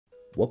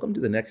Welcome to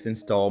the next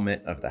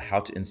installment of the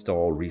How to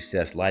Install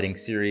Recessed Lighting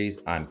series.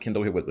 I'm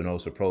Kendall here with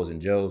Renos for Pros and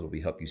Joes, where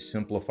we help you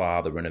simplify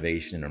the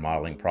renovation and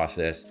remodeling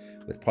process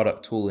with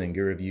product tooling,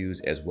 gear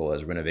reviews, as well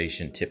as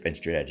renovation tip and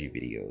strategy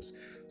videos.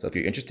 So if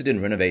you're interested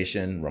in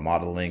renovation,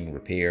 remodeling,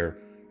 repair,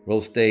 real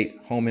estate,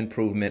 home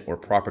improvement, or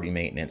property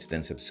maintenance,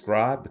 then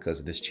subscribe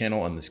because this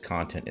channel and this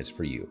content is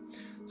for you.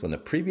 So in the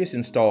previous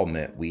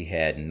installment, we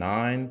had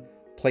 9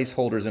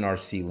 placeholders in our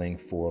ceiling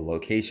for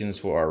locations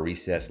for our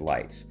recessed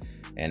lights.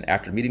 And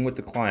after meeting with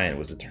the client, it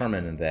was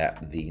determined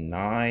that the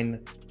 9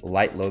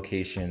 light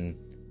location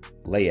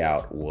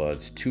layout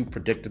was too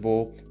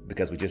predictable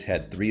because we just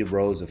had 3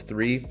 rows of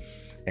 3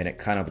 and it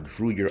kind of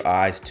drew your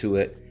eyes to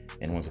it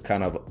and was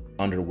kind of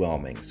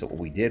underwhelming. So what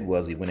we did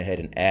was we went ahead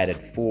and added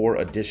 4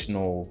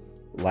 additional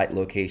light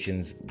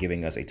locations,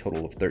 giving us a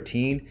total of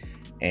 13.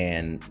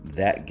 And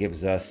that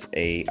gives us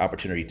an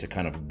opportunity to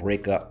kind of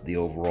break up the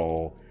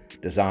overall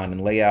design and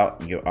layout,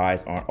 and your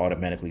eyes aren't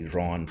automatically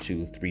drawn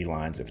to 3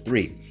 lines of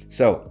 3.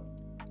 So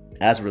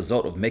as a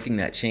result of making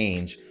that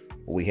change,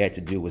 what we had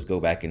to do was go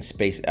back and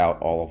space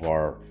out all of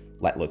our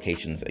light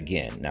locations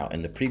again. Now,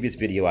 in the previous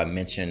video, I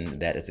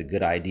mentioned that it's a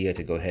good idea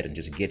to go ahead and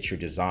just get your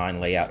design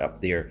layout up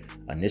there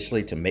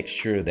initially to make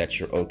sure that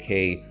you're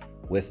okay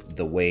with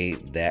the way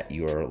that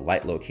your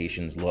light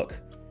locations look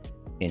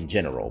in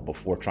general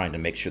before trying to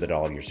make sure that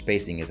all of your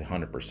spacing is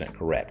 100%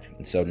 correct.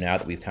 And so now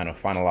that we've kind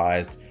of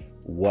finalized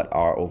what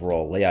our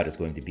overall layout is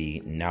going to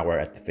be, now we're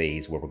at the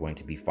phase where we're going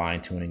to be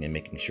fine-tuning and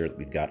making sure that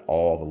we've got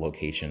all the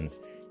locations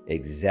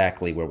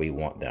exactly where we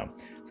want them.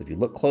 So if you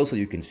look closely,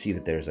 you can see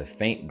that there's a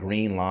faint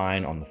green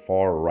line on the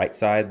far right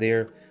side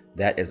there.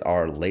 That is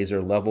our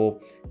laser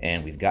level,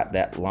 and we've got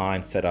that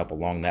line set up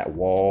along that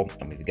wall,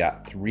 and we've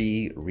got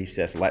 3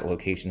 recessed light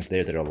locations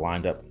there that are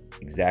lined up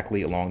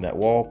exactly along that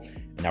wall.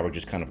 And now we're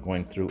just kind of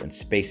going through and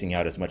spacing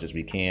out as much as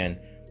we can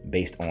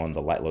based on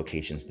the light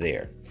locations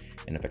there.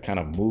 And if I kind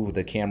of move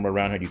the camera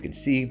around here, you can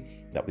see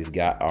that we've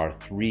got our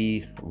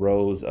 3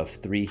 rows of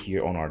 3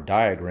 here on our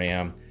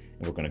diagram.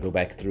 And we're going to go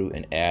back through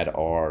and add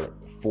our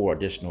 4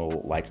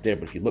 additional lights there.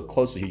 But if you look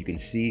closer here, you can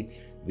see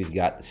we've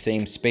got the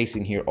same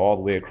spacing here all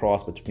the way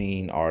across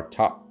between our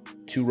top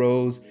 2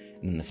 rows.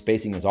 And then the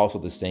spacing is also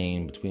the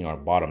same between our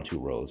bottom 2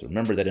 rows.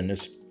 Remember that in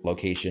this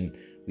location,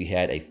 we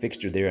had a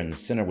fixture there in the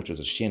center, which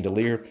was a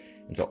chandelier.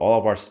 And so all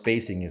of our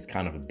spacing is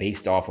kind of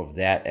based off of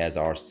that as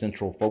our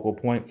central focal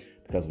point,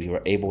 because we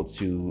were able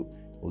to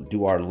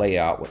do our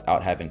layout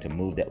without having to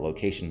move that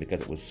location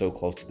because it was so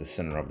close to the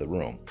center of the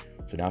room.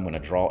 So now I'm going to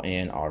draw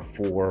in our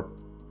 4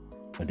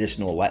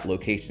 additional light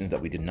locations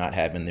that we did not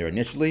have in there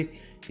initially,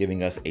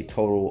 giving us a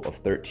total of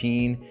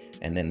 13.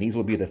 And then these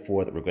will be the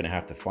 4 that we're going to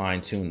have to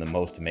fine tune the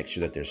most to make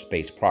sure that they're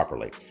spaced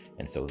properly.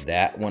 And so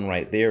that one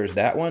right there is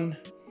that one.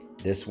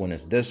 This one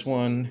is this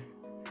one.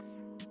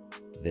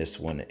 This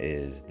one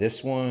is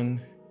this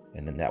one.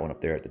 And then that one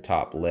up there at the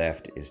top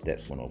left is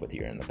this one over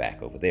here in the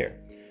back over there.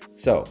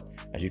 So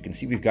as you can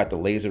see, we've got the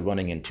laser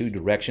running in 2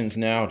 directions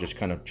now, just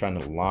kind of trying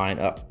to line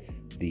up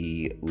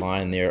the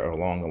line there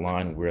along the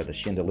line where the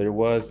chandelier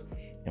was.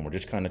 And we're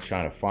just kind of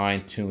trying to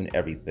fine tune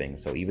everything.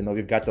 So even though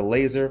we've got the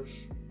laser,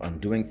 I'm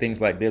doing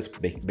things like this,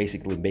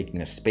 basically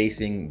making a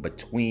spacing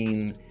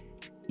between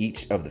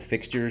each of the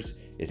fixtures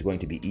is going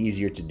to be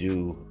easier to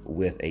do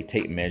with a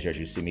tape measure, as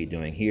you see me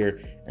doing here,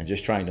 and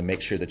just trying to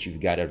make sure that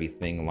you've got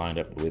everything lined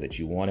up the way that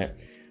you want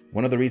it.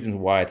 One of the reasons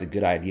why it's a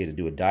good idea to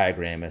do a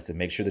diagram is to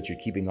make sure that you're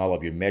keeping all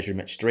of your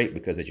measurements straight,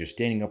 because as you're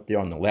standing up there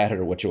on the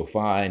ladder, what you'll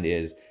find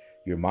is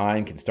your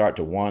mind can start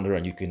to wander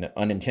and you can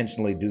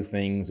unintentionally do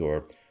things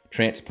or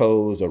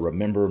transpose or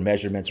remember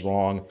measurements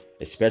wrong,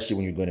 especially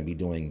when you're going to be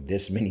doing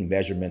this many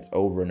measurements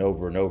over and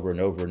over and over and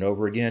over and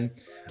over again.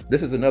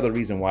 This is another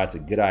reason why it's a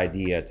good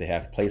idea to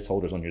have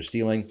placeholders on your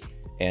ceiling,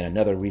 and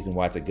another reason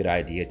why it's a good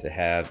idea to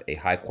have a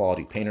high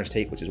quality painter's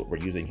tape, which is what we're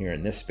using here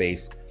in this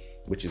space,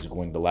 which is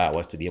going to allow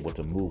us to be able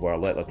to move our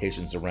light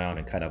locations around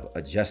and kind of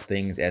adjust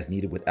things as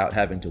needed without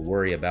having to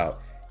worry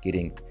about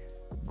getting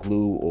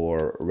glue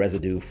or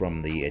residue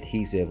from the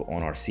adhesive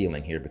on our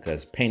ceiling here,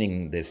 because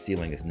painting this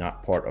ceiling is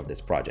not part of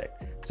this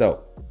project.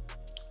 So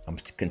I'm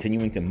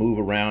continuing to move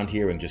around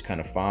here and just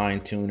kind of fine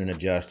tune and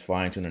adjust,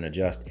 fine tune and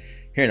adjust.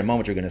 Here in a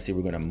moment, you're going to see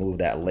we're going to move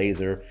that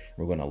laser.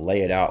 We're going to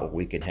lay it out.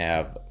 We can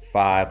have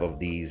 5 of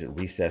these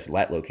recessed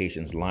light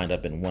locations lined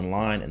up in one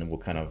line, and then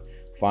we'll kind of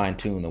fine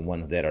tune the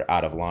ones that are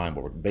out of line,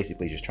 but we're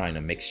basically just trying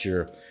to make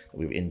sure that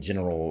we've in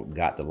general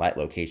got the light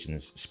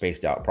locations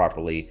spaced out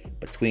properly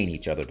between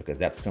each other, because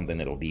that's something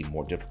that'll be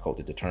more difficult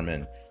to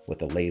determine with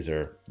the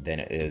laser than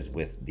it is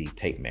with the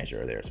tape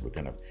measure there. So we're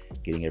kind of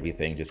getting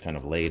everything just kind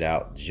of laid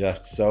out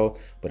just so,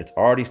 but it's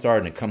already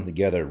starting to come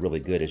together really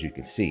good, as you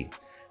can see.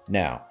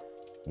 Now,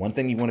 one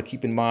thing you want to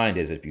keep in mind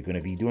is if you're going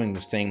to be doing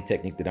the same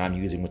technique that I'm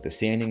using with the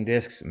sanding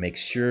discs, make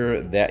sure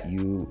that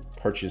you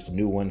purchase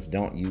new ones.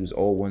 Don't use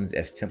old ones,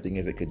 as tempting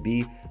as it could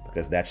be,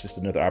 because that's just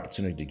another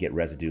opportunity to get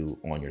residue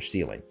on your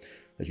ceiling.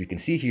 As you can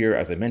see here,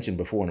 as I mentioned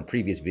before in a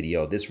previous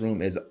video, this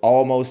room is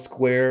almost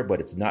square, but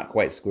it's not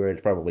quite square.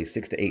 It's probably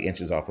 6 to 8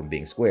 inches off from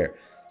being square.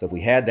 So if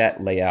we had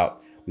that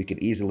layout we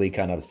could easily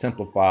kind of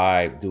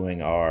simplify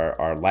doing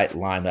our light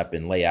lineup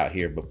and layout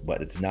here,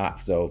 but it's not,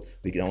 so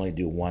we can only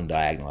do one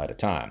diagonal at a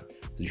time.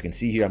 So you can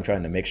see here, I'm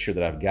trying to make sure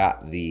that I've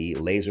got the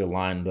laser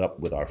lined up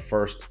with our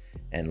first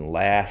and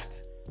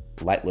last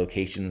light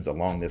locations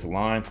along this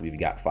line. So we've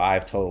got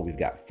 5 total. We've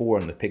got 4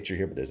 in the picture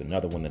here, but there's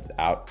another one that's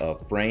out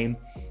of frame.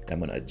 And I'm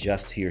going to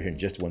adjust here in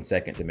just 1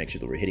 second to make sure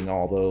that we're hitting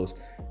all those.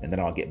 And then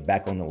I'll get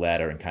back on the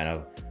ladder and kind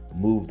of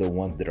move the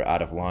ones that are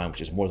out of line,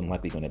 which is more than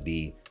likely going to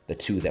be the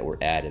 2 that were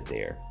added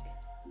there.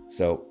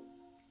 So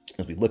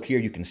as we look here,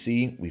 you can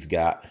see we've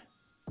got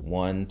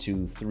 1,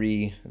 2,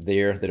 3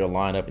 there that are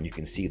lined up, and you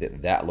can see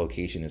that that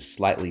location is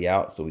slightly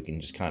out, so we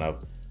can just kind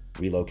of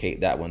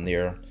relocate that one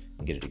there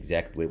and get it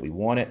exactly the way we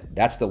want it.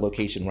 That's the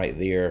location right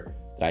there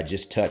that I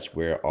just touched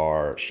where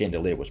our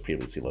chandelier was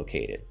previously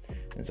located.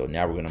 And so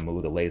now we're going to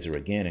move the laser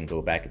again and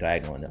go back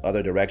diagonal in the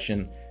other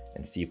direction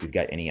and see if we've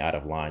got any out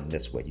of line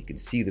this way. You can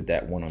see that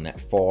that one on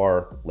that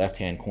far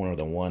left-hand corner,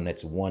 the one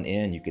that's one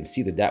in, you can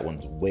see that that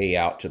one's way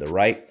out to the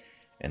right.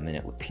 And then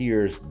it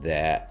appears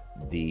that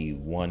the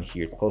one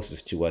here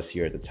closest to us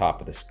here at the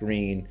top of the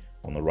screen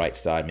on the right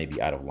side may be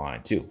out of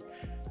line too.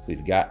 So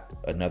we've got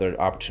another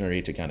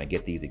opportunity to kind of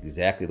get these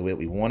exactly the way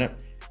we want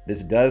it.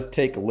 This does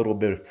take a little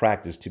bit of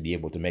practice to be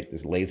able to make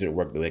this laser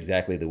work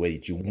exactly the way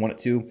that you want it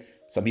to.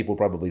 Some people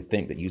probably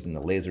think that using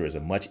the laser is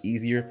much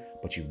easier,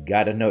 but you've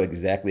got to know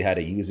exactly how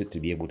to use it to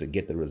be able to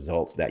get the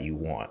results that you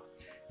want.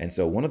 And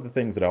so one of the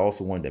things that I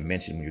also wanted to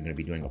mention when you're going to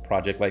be doing a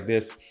project like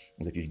this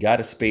is if you've got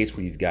a space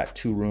where you've got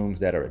 2 rooms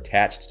that are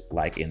attached,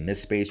 like in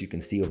this space, you can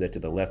see over there to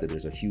the left that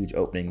there's a huge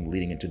opening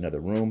leading into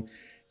another room.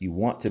 You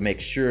want to make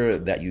sure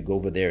that you go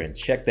over there and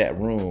check that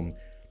room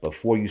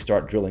before you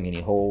start drilling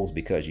any holes,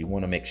 because you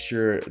want to make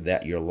sure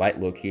that your light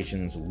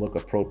locations look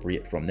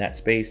appropriate from that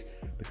space,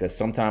 because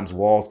sometimes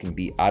walls can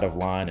be out of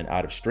line and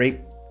out of straight.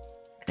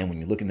 And when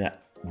you look in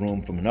that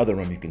room from another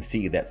room, you can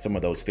see that some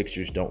of those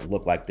fixtures don't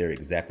look like they're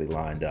exactly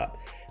lined up.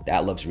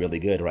 That looks really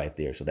good right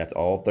there. So that's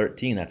all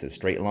 13. That's a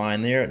straight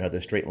line there,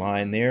 another straight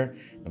line there.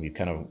 And we've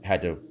kind of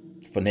had to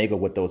finagle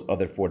with those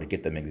other 4 to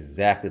get them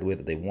exactly the way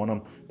that they want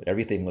them. But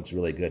everything looks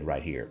really good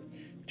right here.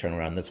 Turn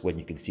around this way and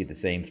you can see the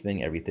same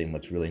thing. Everything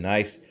looks really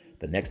nice.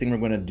 The next thing we're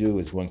going to do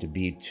is going to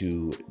be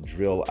to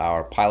drill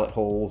our pilot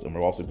holes, and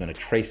we're also going to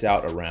trace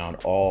out around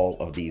all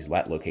of these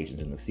light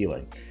locations in the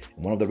ceiling.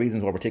 And one of the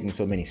reasons why we're taking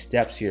so many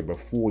steps here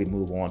before we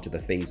move on to the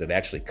phase of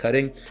actually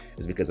cutting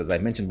is because, as I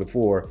mentioned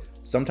before,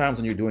 sometimes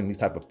when you're doing these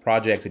type of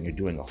projects and you're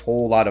doing a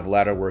whole lot of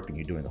ladder work and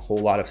you're doing a whole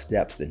lot of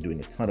steps and doing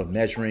a ton of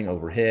measuring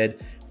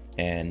overhead,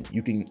 and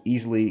you can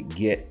easily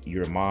get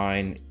your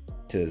mind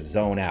to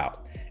zone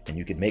out. And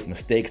you could make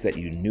mistakes that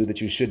you knew that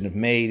you shouldn't have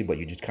made, but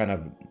you just kind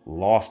of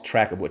lost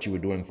track of what you were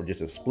doing for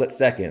just a split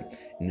second,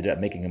 and ended up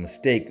making a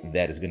mistake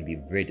that is going to be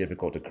very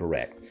difficult to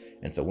correct.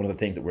 And so one of the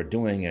things that we're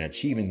doing and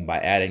achieving by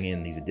adding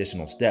in these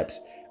additional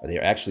steps are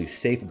they're actually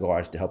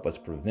safeguards to help us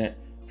prevent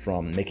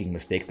from making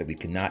mistakes that we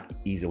cannot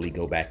easily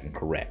go back and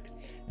correct.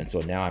 And so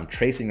now I'm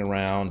tracing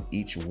around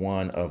each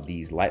one of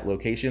these light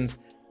locations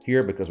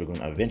here, because we're going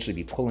to eventually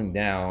be pulling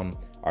down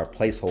our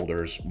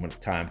placeholders when it's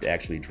time to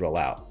actually drill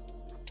out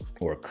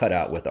or cut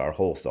out with our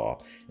hole saw.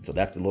 And so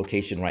that's the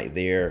location right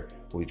there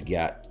where we've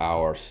got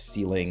our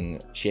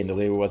ceiling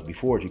chandelier was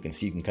before. As you can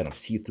see, you can kind of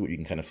see through it. You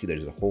can kind of see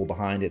there's a hole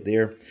behind it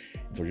there.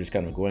 And so we're just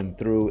kind of going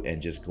through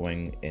and just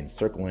going and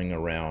circling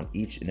around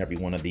each and every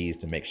one of these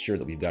to make sure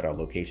that we've got our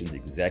locations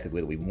exactly the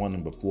way that we want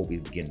them before we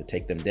begin to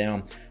take them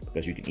down,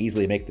 because you can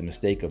easily make the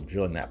mistake of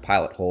drilling that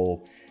pilot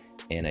hole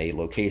in a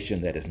location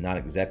that is not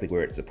exactly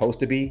where it's supposed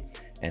to be.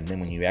 And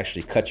then when you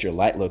actually cut your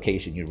light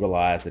location, you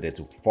realize that it's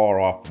far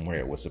off from where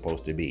it was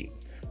supposed to be.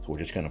 So we're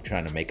just kind of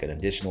trying to make an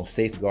additional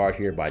safeguard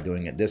here by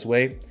doing it this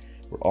way.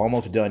 We're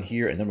almost done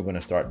here, and then we're going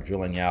to start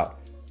drilling out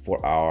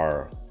for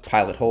our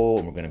pilot hole.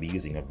 And we're going to be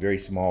using a very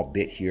small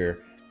bit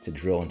here to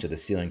drill into the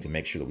ceiling to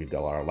make sure that we've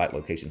got our light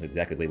locations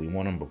exactly the way we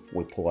want them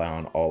before we pull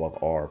on all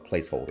of our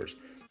placeholders.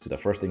 So the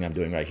first thing I'm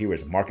doing right here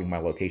is marking my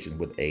locations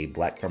with a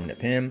black permanent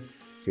pen.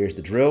 Here's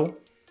the drill.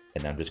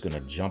 And I'm just going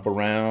to jump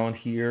around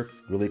here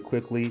really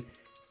quickly,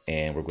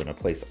 and we're going to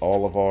place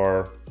all of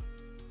our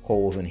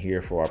holes in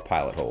here for our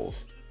pilot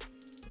holes.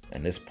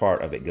 And this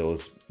part of it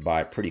goes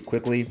by pretty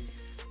quickly.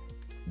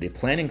 The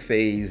planning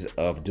phase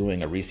of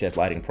doing a recessed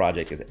lighting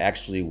project is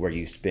actually where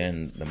you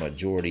spend the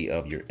majority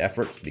of your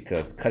efforts,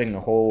 because cutting the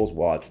holes,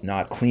 while it's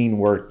not clean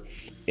work,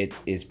 it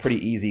is pretty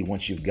easy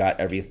once you've got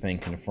everything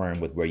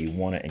confirmed with where you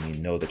want it and you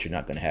know that you're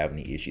not going to have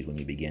any issues when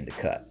you begin to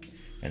cut.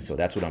 And so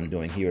that's what I'm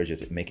doing here, is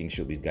just making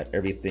sure we've got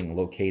everything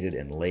located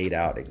and laid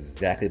out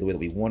exactly the way that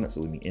we want it. So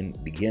we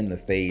begin the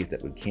phase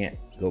that we can't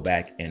go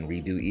back and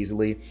redo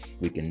easily.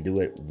 We can do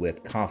it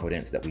with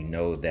confidence that we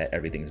know that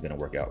everything is going to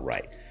work out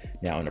right.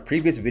 Now, in a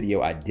previous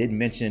video, I did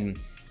mention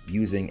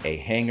using a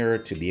hanger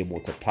to be able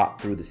to pop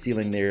through the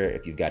ceiling there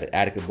if you've got an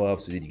attic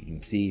above, so that you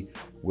can see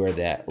where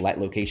that light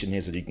location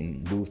is, so that you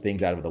can move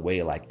things out of the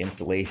way like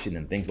insulation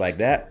and things like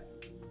that.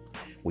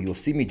 Well, you'll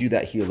see me do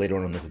that here later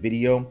on in this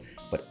video,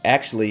 but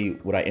actually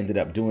what I ended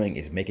up doing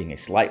is making a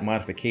slight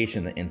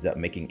modification that ends up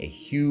making a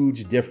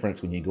huge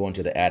difference when you go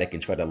into the attic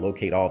and try to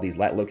locate all these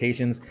light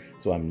locations.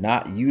 So I'm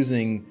not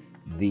using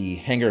the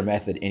hanger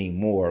method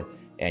anymore,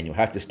 and you'll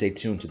have to stay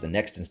tuned to the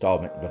next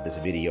installment of this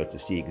video to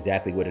see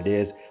exactly what it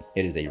is.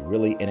 It is a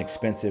really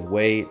inexpensive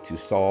way to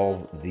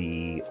solve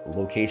the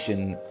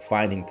location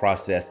finding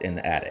process in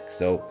the attic.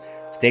 So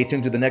stay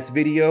tuned to the next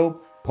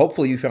video.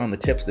 Hopefully you found the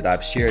tips that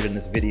I've shared in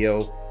this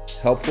video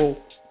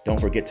helpful. Don't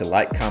forget to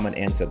like, comment,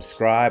 and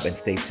subscribe, and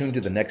stay tuned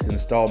to the next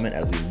installment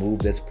as we move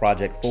this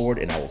project forward,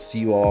 and I will see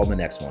you all in the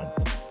next one.